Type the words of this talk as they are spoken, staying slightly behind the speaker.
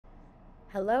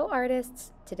Hello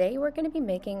artists! Today we're going to be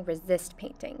making resist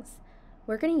paintings.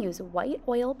 We're going to use white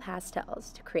oil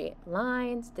pastels to create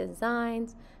lines,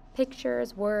 designs,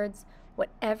 pictures, words,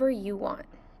 whatever you want.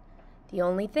 The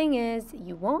only thing is,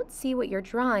 you won't see what you're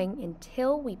drawing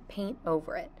until we paint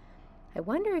over it. I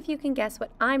wonder if you can guess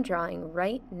what I'm drawing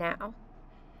right now.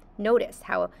 Notice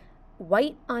how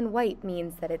white on white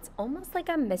means that it's almost like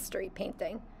a mystery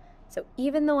painting. So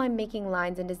even though I'm making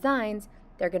lines and designs,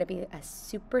 they're going to be a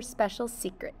super special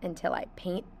secret until I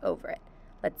paint over it.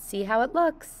 Let's see how it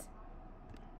looks.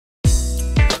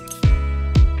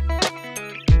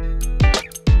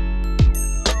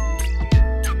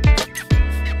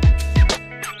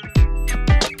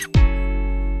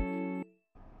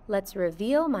 Let's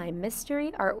reveal my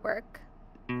mystery artwork.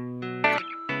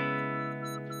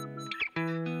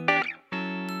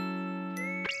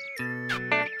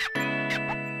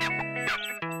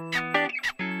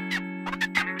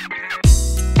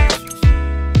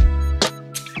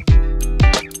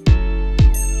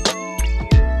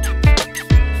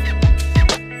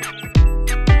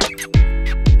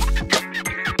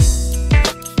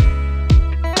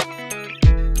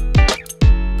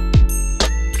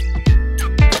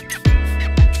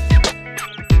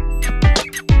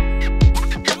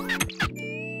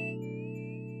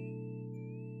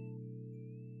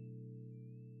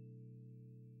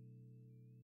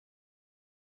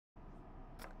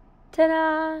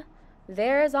 Ta-da!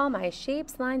 There's all my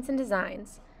shapes, lines, and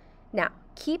designs. Now,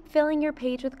 keep filling your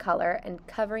page with color and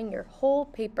covering your whole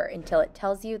paper until it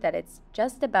tells you that it's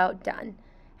just about done.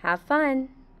 Have fun!